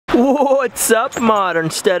What's up, modern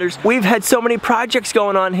steaders? We've had so many projects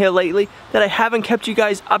going on here lately that I haven't kept you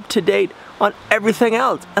guys up to date on everything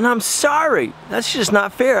else, and I'm sorry. That's just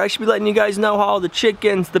not fair. I should be letting you guys know how all the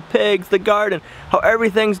chickens, the pigs, the garden, how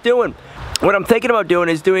everything's doing. What I'm thinking about doing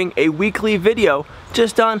is doing a weekly video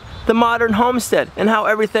just on the modern homestead and how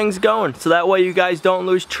everything's going, so that way you guys don't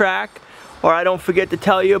lose track, or I don't forget to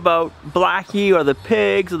tell you about Blackie or the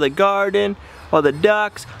pigs or the garden or the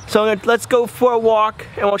ducks. So let's go for a walk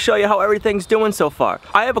and we'll show you how everything's doing so far.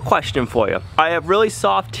 I have a question for you. I have really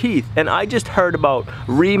soft teeth and I just heard about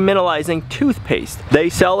remineralizing toothpaste. They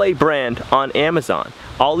sell a brand on Amazon.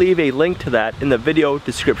 I'll leave a link to that in the video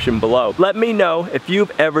description below. Let me know if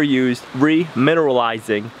you've ever used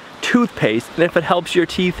remineralizing toothpaste and if it helps your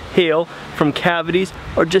teeth heal from cavities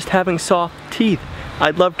or just having soft teeth.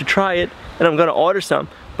 I'd love to try it and I'm gonna order some,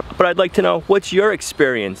 but I'd like to know what's your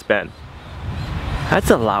experience been. That's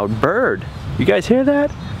a loud bird. You guys hear that?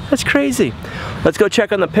 That's crazy. Let's go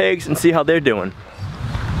check on the pigs and see how they're doing.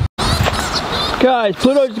 Guys,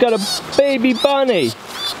 Pluto's got a baby bunny.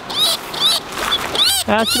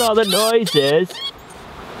 That's what all the noise is.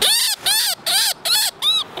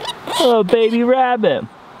 Oh, baby rabbit.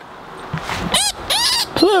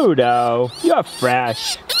 Pluto, you're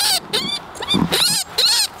fresh.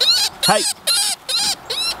 Hi.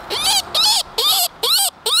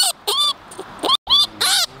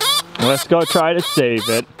 Let's go try to save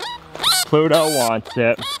it. Pluto wants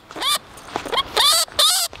it.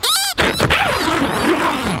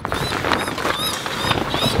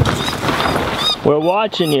 We're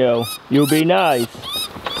watching you. You be nice.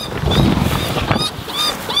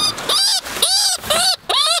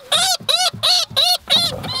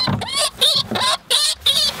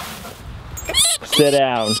 Sit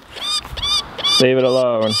down. Leave it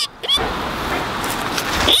alone.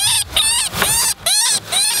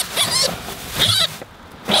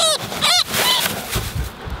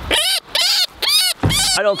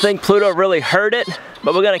 I don't think Pluto really heard it,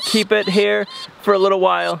 but we're gonna keep it here for a little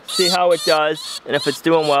while, see how it does, and if it's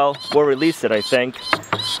doing well, we'll release it, I think.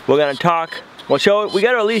 We're gonna talk, we'll show it, we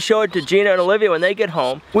gotta at least show it to Gina and Olivia when they get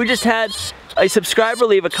home. We just had a subscriber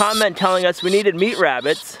leave a comment telling us we needed meat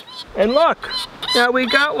rabbits, and look, now we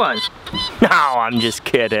got one. No, I'm just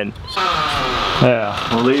kidding.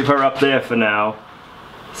 Yeah, we'll leave her up there for now,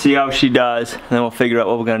 see how she does, and then we'll figure out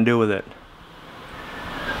what we're gonna do with it.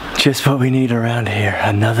 Just what we need around here,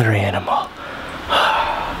 another animal.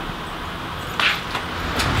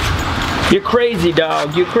 You're crazy,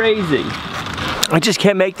 dog, you're crazy. I just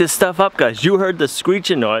can't make this stuff up, guys. You heard the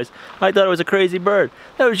screeching noise. I thought it was a crazy bird.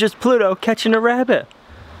 That was just Pluto catching a rabbit.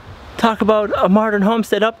 Talk about a modern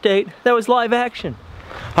homestead update. That was live action.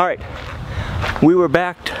 All right, we were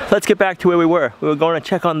back. Let's get back to where we were. We were going to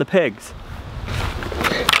check on the pigs.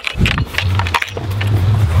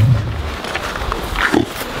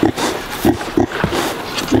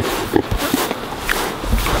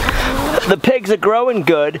 The pigs are growing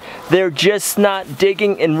good, they're just not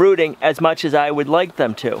digging and rooting as much as I would like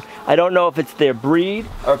them to. I don't know if it's their breed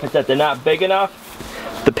or if it's that they're not big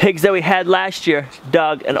enough. The pigs that we had last year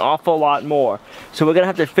dug an awful lot more. So we're gonna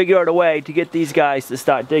have to figure out a way to get these guys to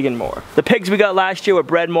start digging more. The pigs we got last year were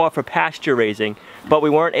bred more for pasture raising, but we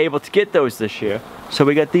weren't able to get those this year. So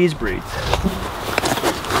we got these breeds.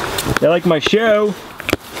 They like my shoe.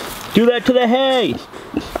 Do that to the hay.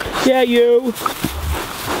 Yeah, you.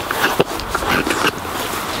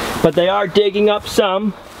 But they are digging up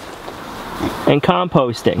some and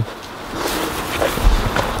composting.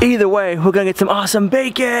 Either way, we're gonna get some awesome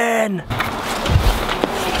bacon!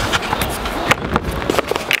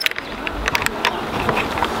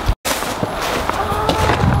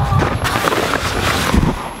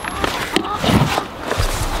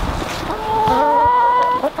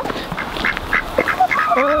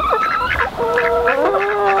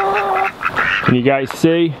 Can you guys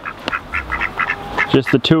see?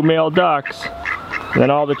 Just the 2 male ducks, and then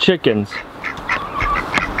all the chickens.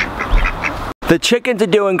 The chickens are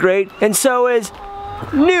doing great, and so is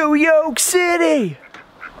Yolk City!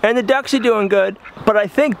 And the ducks are doing good, but I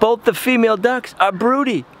think both the female ducks are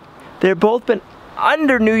broody. They've both been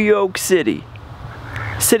under Yolk City,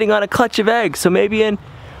 sitting on a clutch of eggs, so maybe in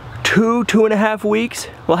 2.5 weeks,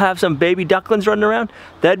 we'll have some baby ducklings running around.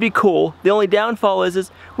 That'd be cool. The only downfall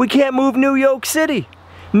is we can't move Yolk City.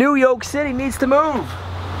 Yolk City needs to move.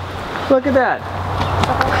 Look at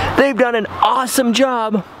that. They've done an awesome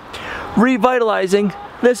job revitalizing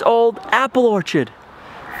this old apple orchard.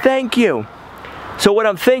 Thank you. So what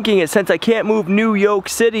I'm thinking is, since I can't move Yolk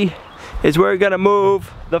City, is we're gonna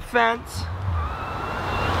move the fence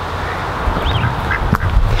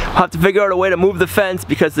I'll have to figure out a way to move the fence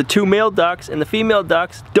because the 2 male ducks and the female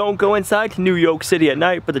ducks don't go inside to New Yolk City at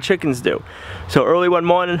night, but the chickens do. So early one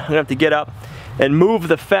morning, I'm gonna have to get up and move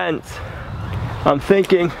the fence. I'm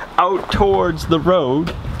thinking out towards the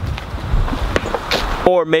road,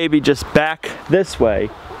 or maybe just back this way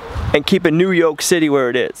and keep a New Yolk City where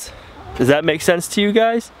it is. Does that make sense to you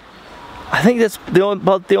guys? I think that's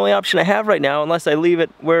about the only option I have right now, unless I leave it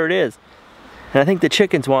where it is. And I think the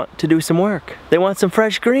chickens want to do some work. They want some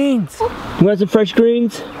fresh greens. You want some fresh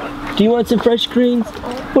greens? Do you want some fresh greens?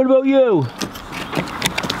 What about you?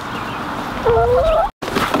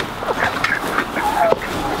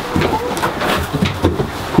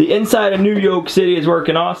 The inside of New Yolk City is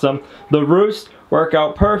working awesome. The roosts work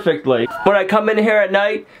out perfectly. When I come in here at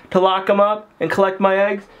night to lock them up and collect my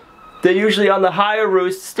eggs, they're usually on the higher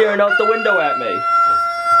roost staring out the window at me.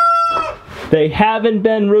 They haven't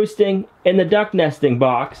been roosting in the duck nesting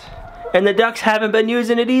box, and the ducks haven't been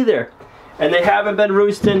using it either. And they haven't been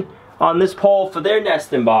roosting on this pole for their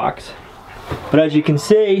nesting box. But as you can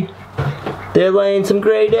see, they're laying some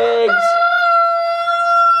great eggs.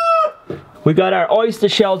 We got our oyster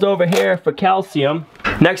shells over here for calcium.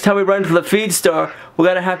 Next time we run to the feed store, we're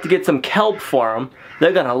gonna have to get some kelp for them.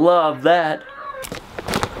 They're gonna love that.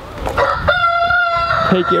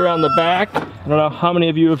 Take you around the back. I don't know how many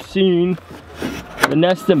of you have seen the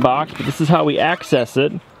nesting box, but this is how we access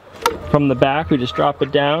it. From the back, we just drop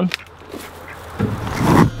it down.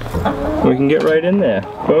 We can get right in there.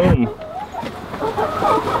 Boom.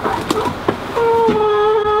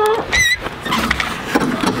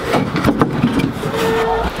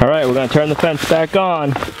 Alright, we're gonna turn the fence back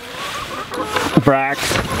on. Brax,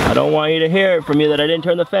 I don't want you to hear it from you that I didn't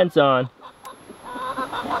turn the fence on.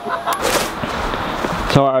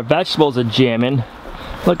 So our vegetables are jamming.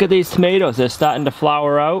 Look at these tomatoes, they're starting to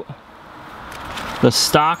flower out. The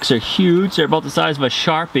stalks are huge, they're about the size of a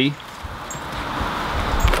Sharpie.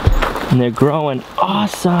 And they're growing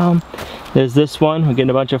awesome. There's this one, we're getting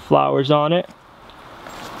a bunch of flowers on it.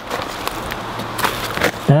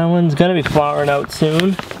 That one's gonna be flowering out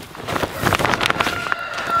soon.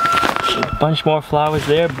 A bunch more flowers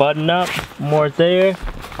there, budding up, more there.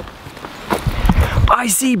 I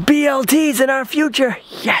see BLTs in our future,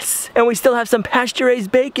 yes! And we still have some pasture-raised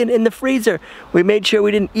bacon in the freezer. We made sure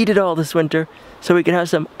we didn't eat it all this winter so we could have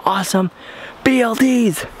some awesome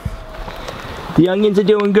BLTs. The onions are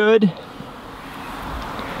doing good.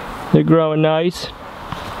 They're growing nice.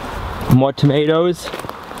 More tomatoes.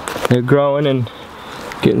 They're growing and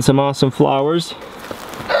getting some awesome flowers.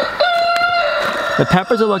 The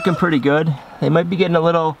peppers are looking pretty good. They might be getting a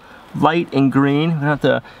little light and green. We're gonna have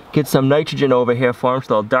to get some nitrogen over here for them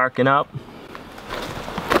so they'll darken up.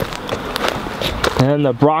 And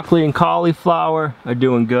the broccoli and cauliflower are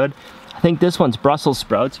doing good. I think this one's Brussels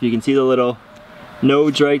sprouts. If you can see the little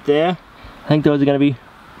nodes right there, I think those are gonna be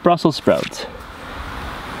Brussels sprouts.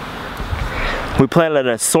 We planted an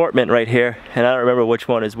assortment right here, and I don't remember which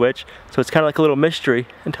one is which, so it's kind of like a little mystery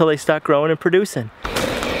until they start growing and producing.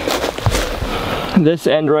 This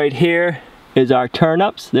end right here is our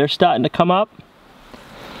turnips. They're starting to come up.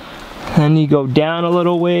 Then you go down a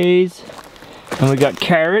little ways, and we got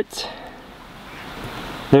carrots.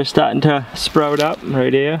 They're starting to sprout up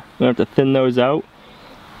right here. We have to thin those out.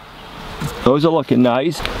 Those are looking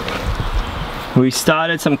nice. We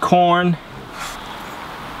started some corn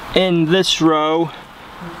in this row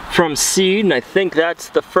from seed, and I think that's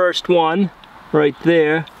the first one right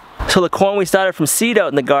there. So the corn we started from seed out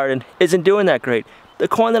in the garden isn't doing that great. The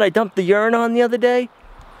corn that I dumped the urine on the other day,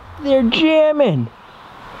 they're jamming.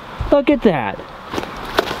 Look at that.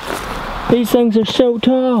 These things are so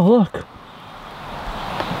tall, look.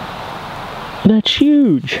 That's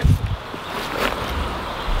huge.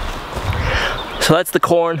 So that's the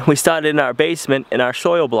corn we started in our basement in our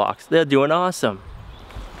soil blocks. They're doing awesome.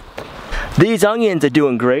 These onions are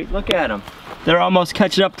doing great. Look at them. They're almost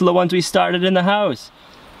catching up to the ones we started in the house.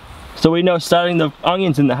 So we know starting the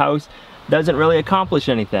onions in the house doesn't really accomplish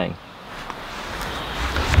anything.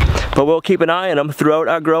 But we'll keep an eye on them throughout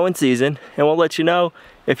our growing season, and we'll let you know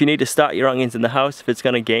if you need to start your onions in the house, if it's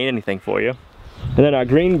going to gain anything for you. And then our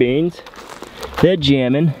green beans, they're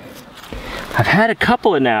jamming. I've had a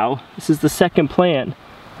couple of now. This is the second plant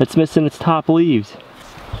that's missing its top leaves.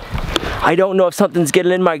 I don't know if something's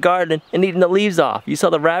getting in my garden and eating the leaves off. You saw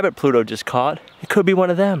the rabbit Pluto just caught. It could be one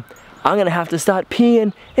of them. I'm gonna have to start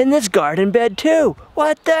peeing in this garden bed too.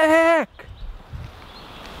 What the heck?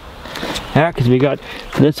 Yeah, because we got,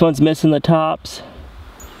 this one's missing the tops.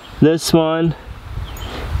 This one.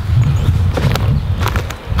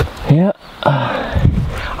 Yeah.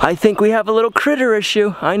 I think we have a little critter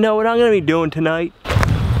issue. I know what I'm gonna be doing tonight.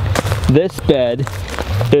 This bed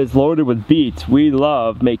is loaded with beets. We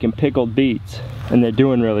love making pickled beets, and they're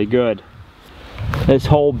doing really good. This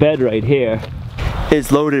whole bed right here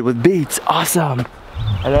is loaded with beets. Awesome.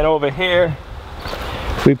 And then over here,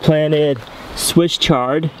 we planted Swiss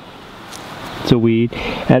chard. It's a weed.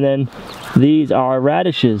 And then these are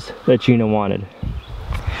radishes that Gina wanted.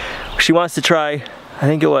 She wants to try, I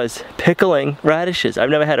think it was, pickling radishes. I've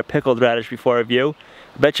never had a pickled radish before, have you?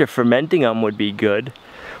 I bet you fermenting them would be good.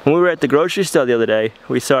 When we were at the grocery store the other day,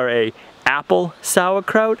 we saw a apple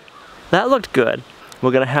sauerkraut. That looked good.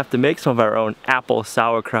 We're gonna have to make some of our own apple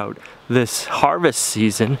sauerkraut this harvest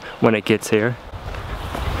season when it gets here.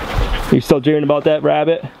 You still dreaming about that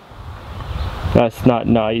rabbit? That's not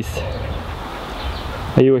nice.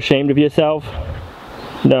 Are you ashamed of yourself?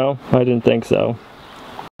 No, I didn't think so.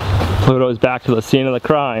 Pluto's back to the scene of the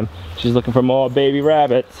crime. She's looking for more baby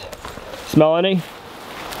rabbits. Smell any?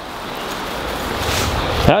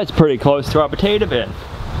 That's pretty close to our potato bin.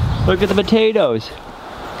 Look at the potatoes.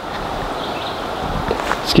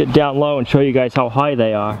 Let's get down low and show you guys how high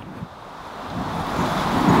they are.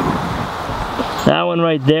 That one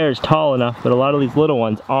right there is tall enough, but a lot of these little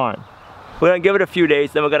ones aren't. We're gonna give it a few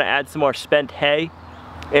days, then we're gonna add some more spent hay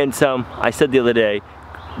and some, I said the other day,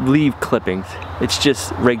 leaf clippings. It's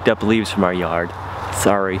just raked up leaves from our yard.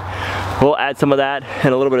 Sorry. We'll add some of that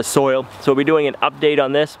and a little bit of soil. So we'll be doing an update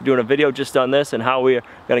on this, doing a video just on this and how we're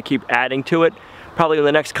gonna keep adding to it, probably in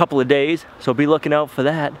the next couple of days. So be looking out for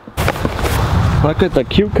that. Look at the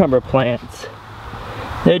cucumber plants.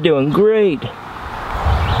 They're doing great.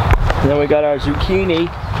 And then we got our zucchini.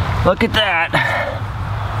 Look at that.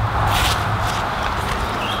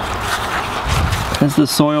 That's the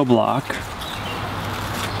soil block.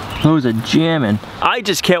 Those are jamming. I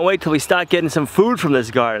just can't wait till we start getting some food from this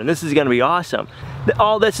garden. This is gonna be awesome.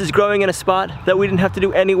 All this is growing in a spot that we didn't have to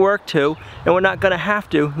do any work to, and we're not gonna have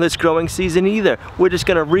to this growing season either. We're just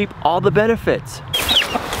gonna reap all the benefits.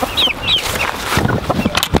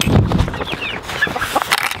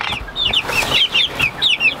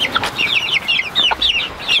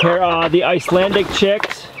 Here are the Icelandic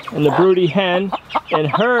chicks and the broody hen and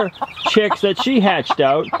her chicks that she hatched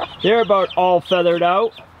out. They're about all feathered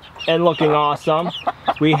out and looking awesome.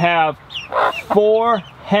 We have 4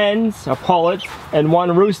 hens or pullets and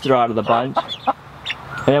 1 rooster out of the bunch.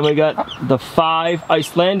 And then we got the 5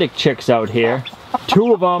 Icelandic chicks out here.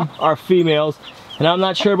 2 of them are females, and I'm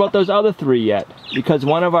not sure about those other 3 yet because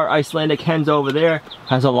one of our Icelandic hens over there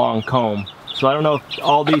has a long comb. So I don't know if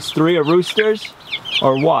all these 3 are roosters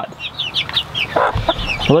or what.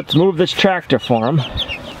 Well, let's move this tractor for them.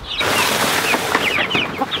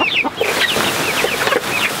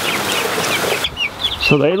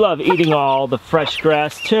 So they love eating all the fresh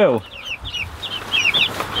grass too.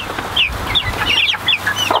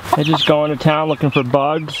 They're just going to town looking for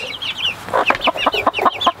bugs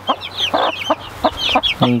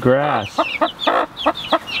and grass.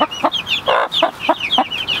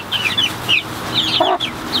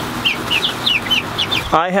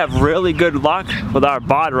 I have really good luck with our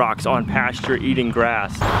bodrocks on pasture eating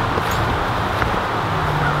grass.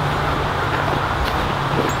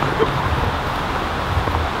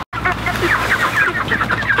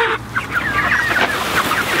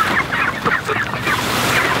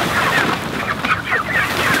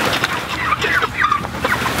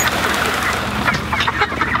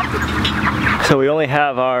 So we only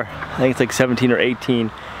have our, I think it's like 17 or 18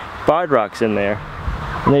 bodrocks in there.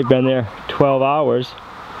 And they've been there 12 hours.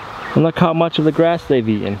 And look how much of the grass they've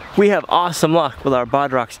eaten. We have awesome luck with our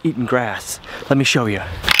bodrocks eating grass. Let me show you.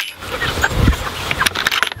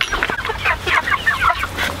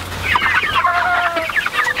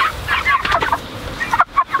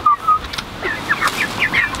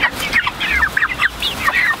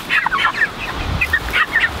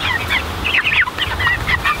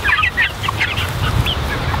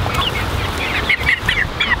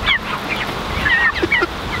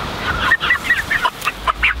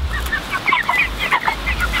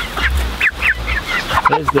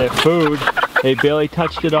 There's their food. They barely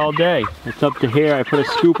touched it all day. It's up to here. I put a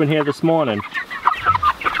scoop in here this morning.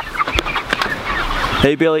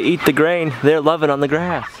 They barely eat the grain. They're loving on the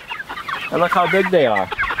grass. And look how big they are.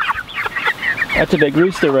 That's a big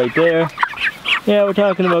rooster right there. Yeah, we're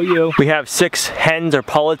talking about you. We have 6 hens or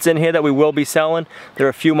pullets in here that we will be selling. They're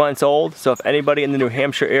a few months old, so if anybody in the New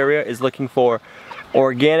Hampshire area is looking for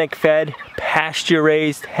organic fed, pasture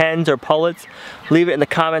raised hens or pullets, leave it in the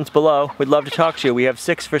comments below. We'd love to talk to you. We have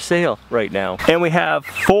 6 for sale right now. And we have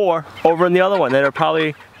 4 over in the other one that are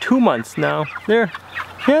probably 2 months now. They're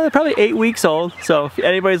Yeah, they're probably 8 weeks old. So if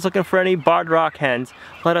anybody's looking for any barred rock hens,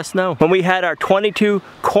 let us know. When we had our 22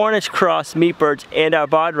 Cornish cross meat birds and our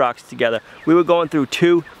barred rocks together, we were going through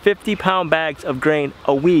 2 50-pound bags of grain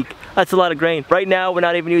a week. That's a lot of grain. Right now, we're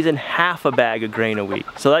not even using half a bag of grain a week.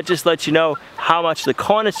 So that just lets you know how much the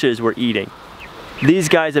Cornishes were eating. These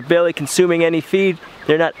guys are barely consuming any feed.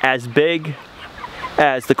 They're not as big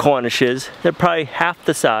as the Cornishes. They're probably half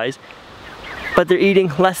the size, but they're eating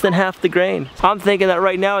less than half the grain. I'm thinking that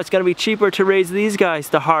right now it's gonna be cheaper to raise these guys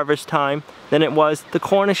to harvest time than it was the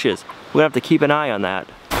Cornishes. We're gonna have to keep an eye on that.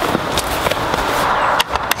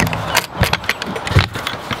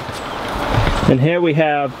 And here we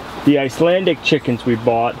have the Icelandic chickens we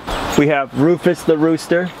bought. We have Rufus the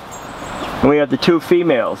rooster, and we have the 2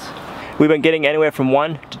 females. We've been getting anywhere from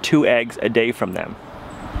 1 to 2 eggs a day from them.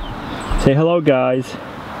 Say hello, guys.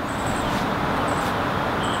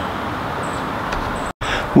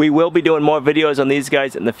 We will be doing more videos on these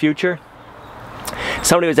guys in the future.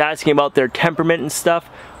 Somebody was asking about their temperament and stuff.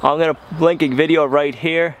 I'm gonna link a video right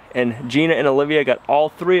here, and Gina and Olivia got all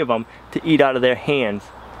 3 of them to eat out of their hands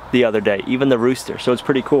the other day, even the rooster, so it's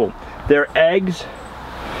pretty cool. Their eggs,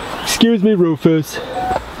 excuse me, Rufus.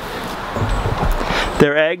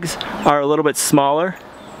 Their eggs are a little bit smaller.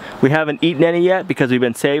 We haven't eaten any yet because we've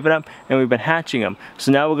been saving them and we've been hatching them.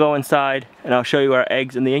 So now we'll go inside and I'll show you our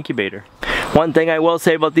eggs in the incubator. One thing I will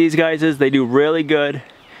say about these guys is they do really good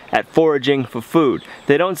at foraging for food.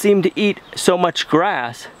 They don't seem to eat so much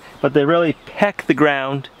grass, but they really peck the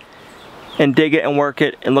ground and dig it and work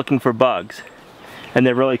it and looking for bugs. And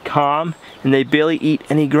they're really calm and they barely eat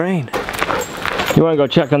any grain. You wanna go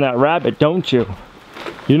check on that rabbit, don't you?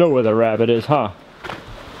 You know where the rabbit is, huh?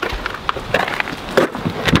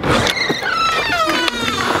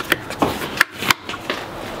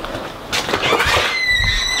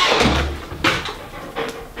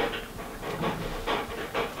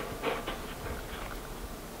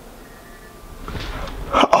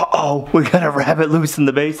 Uh-oh, we got a rabbit loose in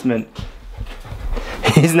the basement.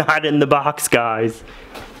 He's not in the box, guys.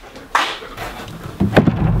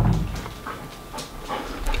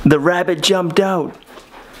 The rabbit jumped out.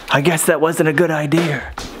 I guess that wasn't a good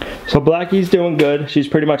idea. So Blackie's doing good. She's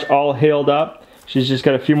pretty much all healed up. She's just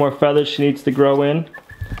got a few more feathers she needs to grow in.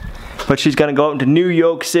 But she's gonna go out into New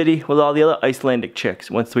Yolk City with all the other Icelandic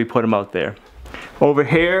chicks once we put them out there. Over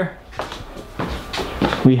here,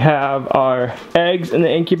 we have our eggs in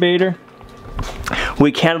the incubator.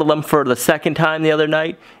 We candled them for the 2nd time the other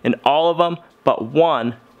night, and all of them but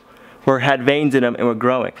 1 had veins in them and were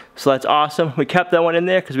growing. So that's awesome. We kept that one in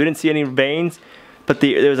there because we didn't see any veins, but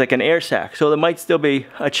there was like an air sac, so there might still be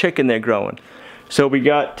a chick in there growing. So we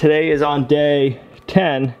got, today is on day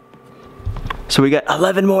 10, so we got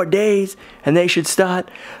 11 more days and they should start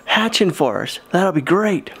hatching for us. That'll be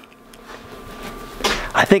great.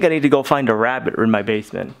 I think I need to go find a rabbit in my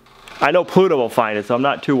basement. I know Pluto will find it, so I'm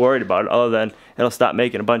not too worried about it, other than it'll stop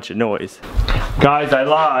making a bunch of noise. Guys, I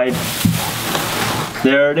lied.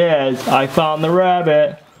 There it is. I found the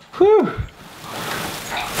rabbit. Whew.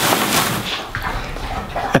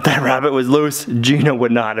 If that rabbit was loose, Gina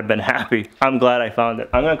would not have been happy. I'm glad I found it.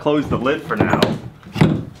 I'm gonna close the lid for now.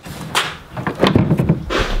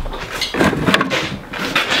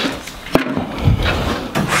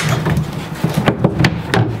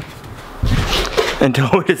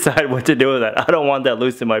 Until we decide what to do with it. I don't want that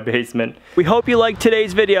loose in my basement. We hope you liked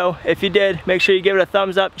today's video. If you did, make sure you give it a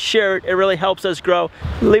thumbs up, share it. It really helps us grow.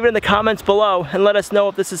 Leave it in the comments below and let us know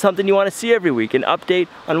if this is something you want to see every week, an update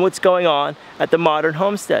on what's going on at the Modern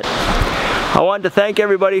Homestead. I wanted to thank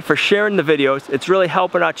everybody for sharing the videos. It's really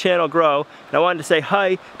helping our channel grow. And I wanted to say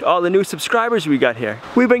hi to all the new subscribers we got here.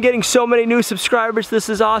 We've been getting so many new subscribers. This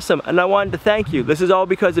is awesome. And I wanted to thank you. This is all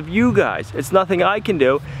because of you guys. It's nothing I can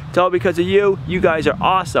do. It's all because of you. You guys are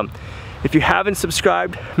awesome. If you haven't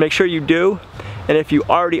subscribed, make sure you do. And if you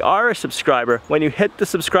already are a subscriber, when you hit the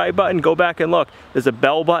subscribe button, go back and look. There's a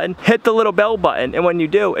bell button. Hit the little bell button. And when you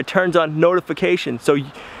do, it turns on notifications. So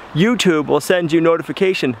YouTube will send you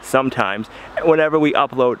notification sometimes whenever we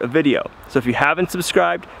upload a video. So if you haven't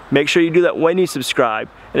subscribed, make sure you do that when you subscribe.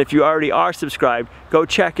 And if you already are subscribed, go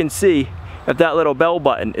check and see if that little bell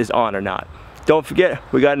button is on or not. Don't forget,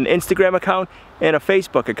 we got an Instagram account and a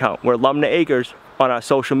Facebook account. We're Lumna Acres on our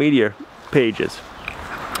social media pages.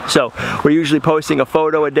 So we're usually posting a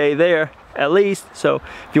photo a day there, at least. So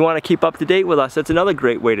if you want to keep up to date with us, that's another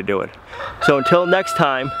great way to do it. So until next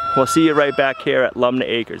time, we'll see you right back here at Lumna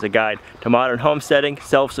Acres, a guide to modern homesteading,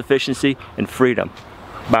 self-sufficiency, and freedom.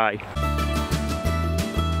 Bye.